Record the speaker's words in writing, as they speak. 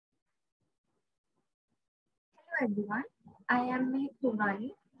everyone, I am Mahek Virwani,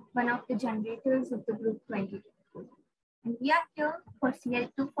 one of the generators of the Group 22. And we are here for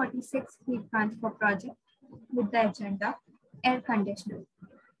CL246 heat transfer project with the agenda air conditioner,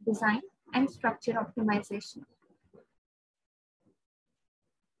 design and structure optimization.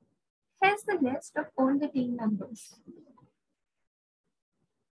 Here's the list of all the team members.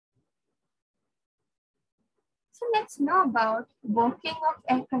 So let's know about working of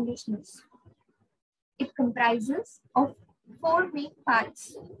air conditioners. It comprises of 4 main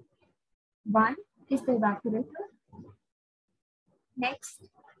parts. One is the evaporator. Next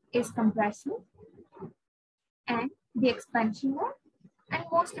is compressor and the expansion mode, and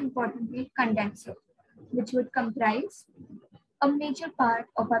most importantly, condenser, which would comprise a major part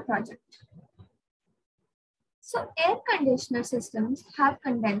of our project. So air conditioner systems have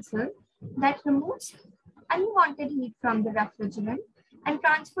condenser that removes unwanted heat from the refrigerant and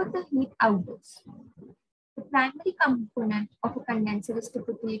transfer the heat outdoors. The primary component of a condenser is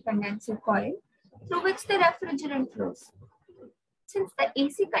typically a condenser coil through which the refrigerant flows. Since the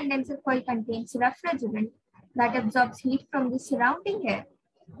AC condenser coil contains refrigerant that absorbs heat from the surrounding air,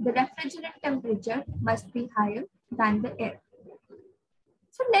 the refrigerant temperature must be higher than the air.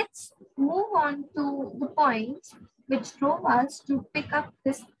 So let's move on to the points which drove us to pick up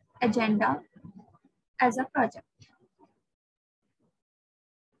this agenda as a project.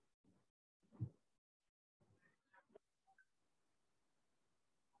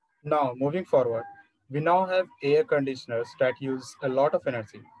 Now, moving forward, we now have air conditioners that use a lot of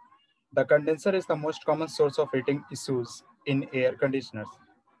energy. The condenser is the most common source of heating issues in air conditioners.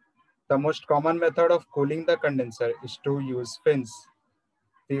 The most common method of cooling the condenser is to use fins.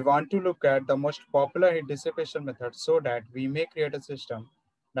 We want to look at the most popular heat dissipation method so that we may create a system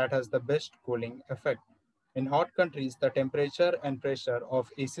that has the best cooling effect. In hot countries, the temperature and pressure of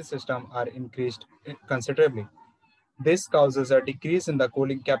AC system are increased considerably. This causes a decrease in the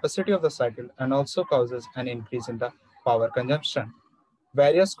cooling capacity of the cycle and also causes an increase in the power consumption.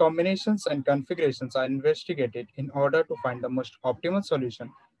 Various combinations and configurations are investigated in order to find the most optimal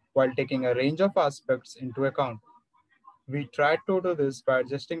solution while taking a range of aspects into account. We tried to do this by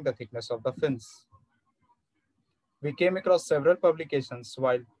adjusting the thickness of the fins. We came across several publications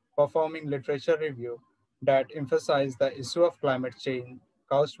while performing literature review that emphasize the issue of climate change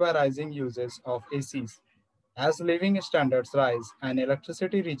caused by rising uses of ACs. As living standards rise and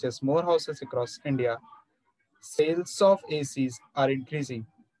electricity reaches more houses across India, sales of ACs are increasing.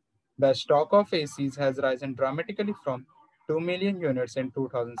 The stock of ACs has risen dramatically from 2 million units in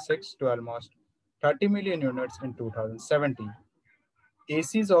 2006 to almost 30 million units in 2017.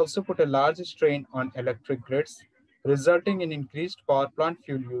 ACs also put a large strain on electric grids, resulting in increased power plant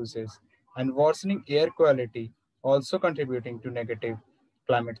fuel uses and worsening air quality, also contributing to negative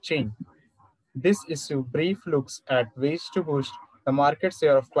climate change. This issue brief looks at ways to boost the market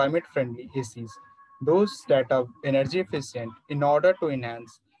share of climate-friendly ACs, those that are energy efficient in order to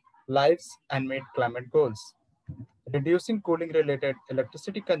enhance lives and meet climate goals. Reducing cooling-related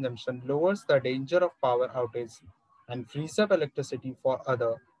electricity consumption lowers the danger of power outage and frees up electricity for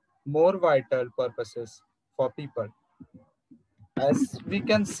other, more vital purposes for people. As we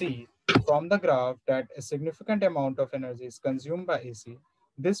can see from the graph that a significant amount of energy is consumed by AC,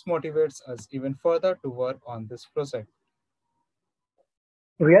 this motivates us even further to work on this project.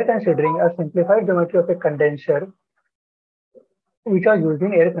 We are considering a simplified geometry of a condenser which are used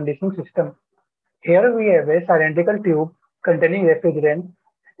in air conditioning system. Here we have a cylindrical tube containing refrigerant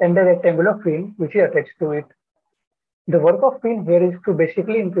and a rectangular fin which is attached to it. The work of fin here is to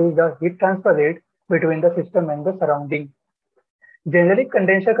basically increase the heat transfer rate between the system and the surrounding. Generally,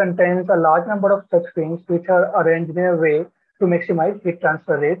 condenser contains a large number of such fins which are arranged in a way to maximize heat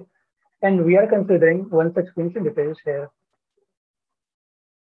transfer rate, and we are considering one such fin in details here.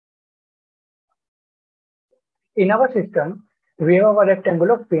 In our system, we have a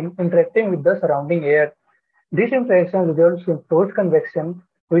rectangular fin interacting with the surrounding air. This interaction results in forced convection,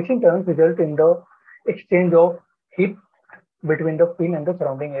 which in turn results in the exchange of heat between the fin and the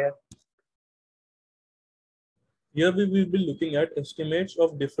surrounding air. Here we will be looking at estimates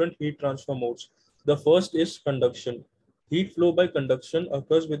of different heat transfer modes. The first is conduction. Heat flow by conduction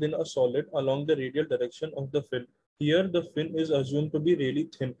occurs within a solid along the radial direction of the fin. Here the fin is assumed to be really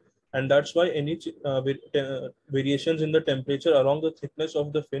thin, and that's why any variations in the temperature along the thickness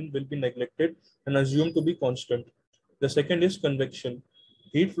of the fin will be neglected and assumed to be constant. The second is convection.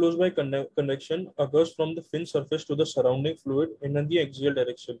 Heat flows by convection occurs from the fin surface to the surrounding fluid in the axial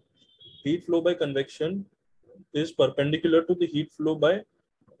direction. Heat flow by convection is perpendicular to the heat flow by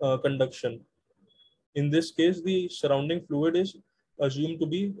conduction. In this case, the surrounding fluid is assumed to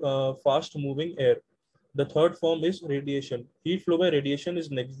be fast moving air. The third form is radiation. Heat flow by radiation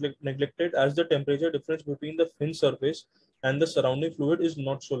is neglected as the temperature difference between the fin surface and the surrounding fluid is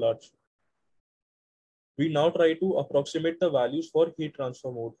not so large. We now try to approximate the values for heat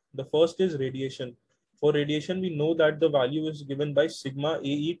transfer mode. The first is radiation. For radiation, we know that the value is given by sigma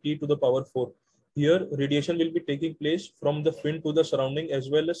AET to the power 4. Here, radiation will be taking place from the fin to the surrounding as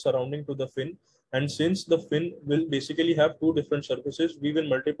well as surrounding to the fin. And since the fin will basically have two different surfaces, we will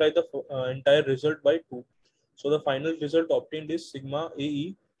multiply the entire result by 2. So the final result obtained is sigma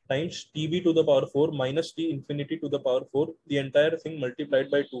AE times TB to the power 4 minus T infinity to the power 4, the entire thing multiplied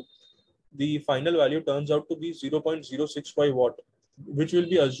by 2. The final value turns out to be 0.065 watt, which will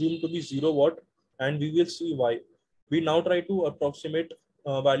be assumed to be 0 watt, and we will see why. We now try to approximate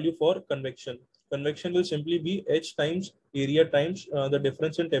value for convection. Convection will simply be H times area times the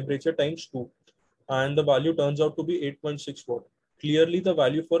difference in temperature times 2, and the value turns out to be 8.6 watt. Clearly, the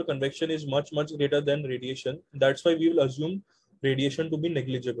value for convection is much greater than radiation. That's why we will assume radiation to be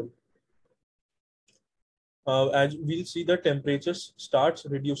negligible. As we'll see, the temperature starts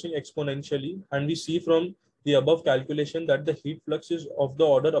reducing exponentially, and we see from the above calculation that the heat flux is of the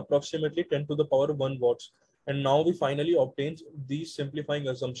order approximately 10 to the power 1 watts. And now we finally obtain these simplifying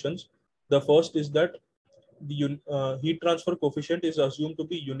assumptions. The first is that the heat transfer coefficient is assumed to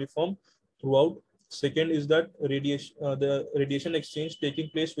be uniform throughout. Second is that the radiation exchange taking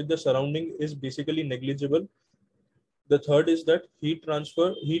place with the surrounding is basically negligible. The third is that heat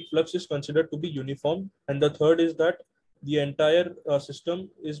flux is considered to be uniform. And the third is that the entire system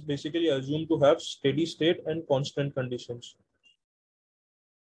is basically assumed to have steady state and constant conditions.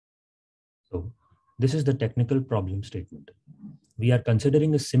 So this is the technical problem statement. We are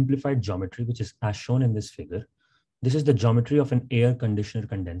considering a simplified geometry, which is as shown in this figure. This is the geometry of an air conditioner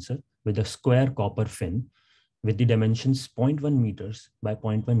condenser with a square copper fin with the dimensions 0.1 meters by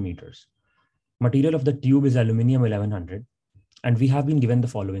 0.1 meters. Material of the tube is aluminium 1100, and we have been given the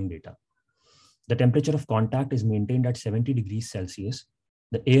following data. The temperature of contact is maintained at 70 degrees Celsius.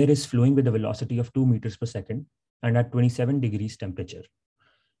 The air is flowing with a velocity of 2 meters per second and at 27 degrees temperature.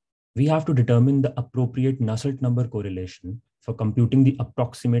 We have to determine the appropriate Nusselt number correlation for computing the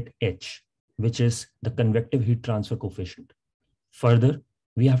approximate H, which is the convective heat transfer coefficient. Further,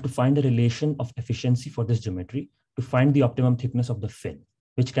 we have to find the relation of efficiency for this geometry to find the optimum thickness of the fin,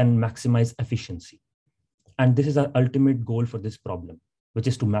 which can maximize efficiency. And this is our ultimate goal for this problem, which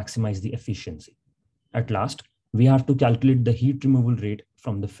is to maximize the efficiency. At last, we have to calculate the heat removal rate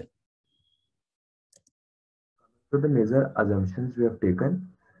from the fin. So the major assumptions we have taken,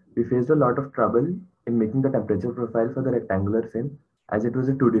 we faced a lot of trouble in making the temperature profile for the rectangular fin as it was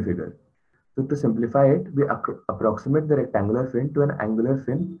a 2D figure. So to simplify it, we approximate the rectangular fin to an angular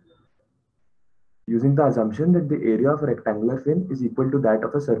fin using the assumption that the area of a rectangular fin is equal to that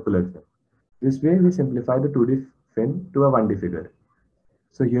of a circular fin. This way, we simplify the 2D fin to a 1D figure.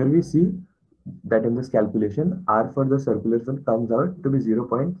 So here we see that in this calculation, R for the circular fin comes out to be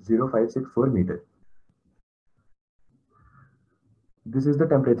 0.0564 meters. This is the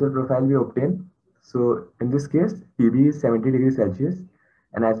temperature profile we obtain. So in this case, TB is 70 degrees Celsius.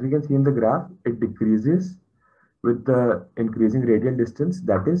 And as we can see in the graph, it decreases with the increasing radial distance.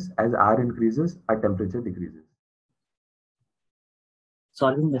 That is, as R increases, our temperature decreases.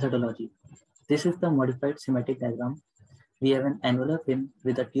 Solving methodology. This is the modified schematic diagram. We have an annular fin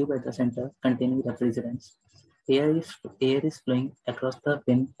with a tube at the center containing refrigerants. Air is flowing across the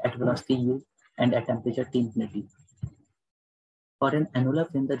fin at velocity u and at temperature T infinity. For an annular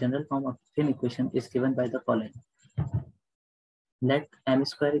fin, the general form of fin equation is given by the following. Let m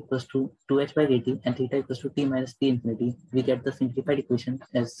square equals to 2h by dt and theta equals to t minus t infinity. We get the simplified equation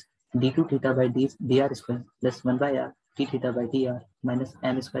as d2 theta by dr square plus 1 by r t theta by dr minus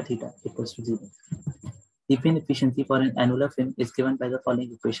m square theta equals to 0. The fin efficiency for an annular fin is given by the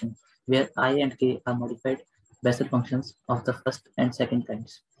following equation, where I and k are modified Bessel functions of the first and second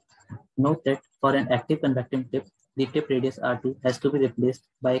kinds. Note that for an active convecting tip, the tip radius R2 has to be replaced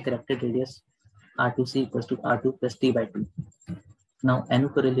by a corrected radius R2C equals to R2 plus T by 2. Now, NO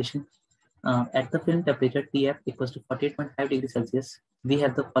correlation. At the film temperature TF equals to 48.5 degrees Celsius, we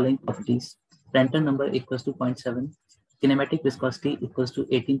have the following properties. Prandtl number equals to 0.7. Kinematic viscosity equals to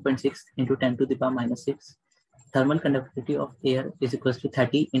 18.6 into 10 to the power minus 6. Thermal conductivity of air is equals to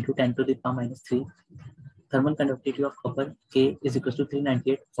 30 into 10 to the power minus 3. Thermal conductivity of copper K is equals to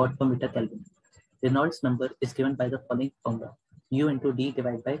 398 watt per meter Kelvin. Reynolds number is given by the following formula, U into D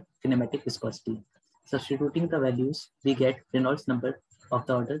divided by kinematic viscosity. Substituting the values, we get Reynolds number of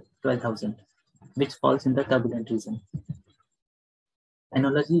the order 12,000, which falls in the turbulent region.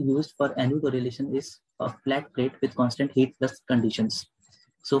 Analogy used for annual correlation is a flat plate with constant heat flux conditions.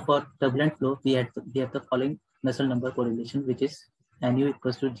 So for turbulent flow, we have the following Nusselt number correlation, which is nu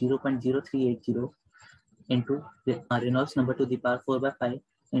equals to 0.0380 into the Reynolds number to the power 4 by 5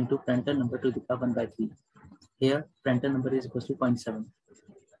 into Prandtl number to the power 1 by 3. Here, Prandtl number is equals to 0.7.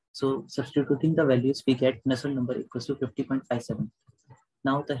 So substituting the values, we get Nusselt number equals to 50.57.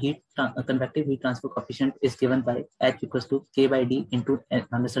 Now the convective heat transfer coefficient is given by H equals to K by D into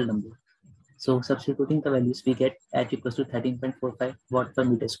Nusselt number. So substituting the values, we get H equals to 13.45 watt per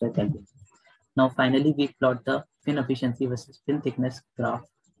meter square Kelvin. Now finally, we plot the fin efficiency versus fin thickness graph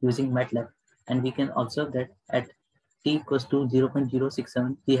using MATLAB, and we can observe that at T equals to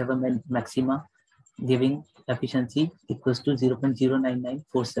 0.067, we have a maxima giving efficiency equals to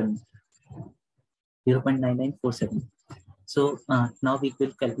 0.09947. 0.9947. So now we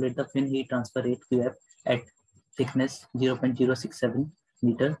will calculate the fin heat transfer rate QF at thickness 0.067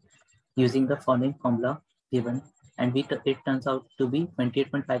 meter using the following formula given, and it turns out to be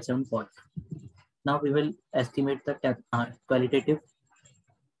 28.57 watt. Now we will estimate the quantitative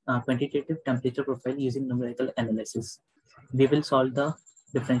temperature profile using numerical analysis. We will solve the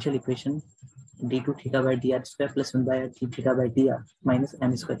differential equation d2 theta by dr square plus 1 by d theta by dr minus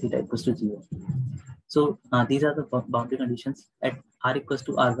m square theta equals to 0. So these are the boundary conditions. At r equals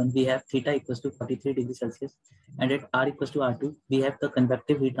to r1, we have theta equals to 43 degrees Celsius, and at r equals to r2, we have the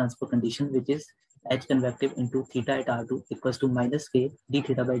convective heat transfer condition, which is H convective into theta at r2 equals to minus k d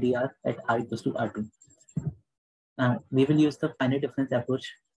theta by dr at r equals to r2. We will use the finite difference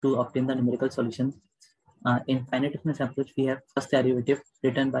approach to obtain the numerical solution. In finite difference approach, we have first derivative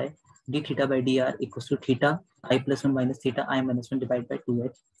written by d theta by dr equals to theta I plus 1 minus theta I minus 1 divided by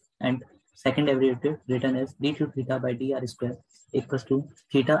 2h, and second derivative written as d2 theta by dr square equals to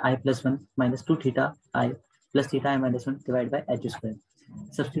theta I plus 1 minus 2 theta I plus theta I minus 1 divided by h square.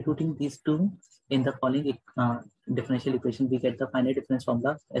 Substituting these two in the following differential equation, we get the finite difference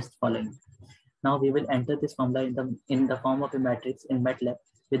formula as following. Now we will enter this formula in the form of a matrix in MATLAB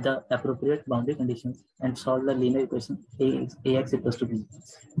with the appropriate boundary conditions and solve the linear equation Ax equals to b.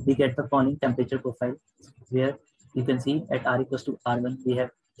 We get the following temperature profile, where you can see at r equals to r1, we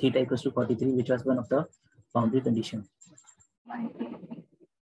have theta equals to 43, which was one of the boundary conditions.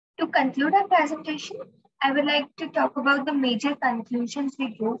 To conclude our presentation, I would like to talk about the major conclusions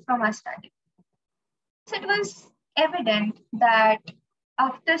we drew from our study. So it was evident that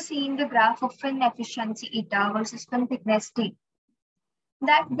after seeing the graph of fin efficiency eta versus fin thickness T,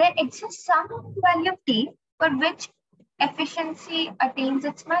 that there exists some value of T for which efficiency attains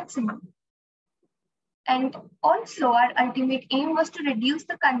its maximum. And also our ultimate aim was to reduce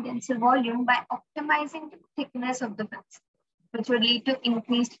the condenser volume by optimizing the thickness of the fins, which would lead to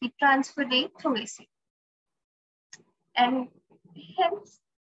increased heat transfer rate through AC. And hence,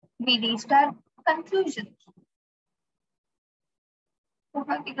 we reached our conclusions.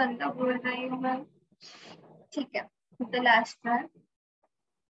 बहुत ही गंदा बोल रही हूँ मैं. ठीक है, the last one.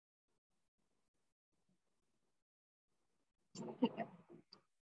 ठीक है.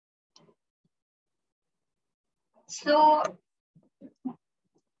 So,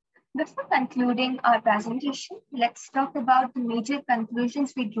 before concluding our presentation, let's talk about the major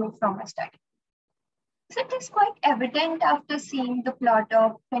conclusions we drew from our study. So it is quite evident after seeing the plot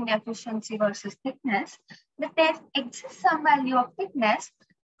of fin efficiency versus thickness that there exists some value of thickness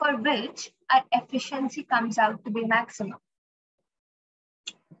for which our efficiency comes out to be maximum.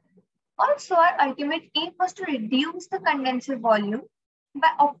 Also, our ultimate aim was to reduce the condenser volume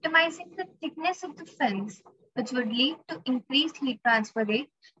by optimizing the thickness of the fins, which would lead to increased heat transfer rate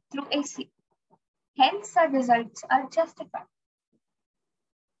through AC. Hence, our results are justified.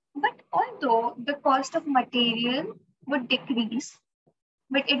 But although the cost of material would decrease,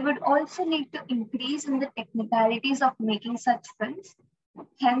 but it would also lead to increase in the technicalities of making such fins,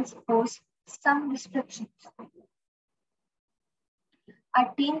 hence pose some restrictions.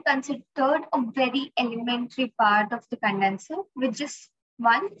 Our team considered a very elementary part of the condenser with just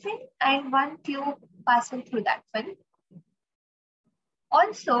one fin and one tube passing through that fin.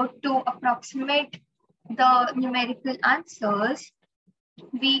 Also, to approximate the numerical answers,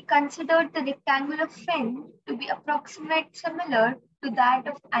 we considered the rectangular fin to be approximate similar to that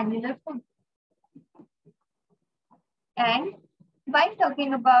of annular fin. And while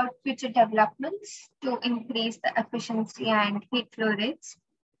talking about future developments to increase the efficiency and heat flow rates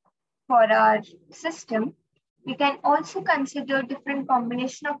for our system, we can also consider different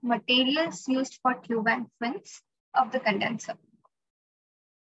combination of materials used for tube and fins of the condenser.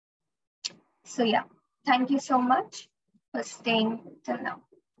 So yeah, thank you so much for staying till now.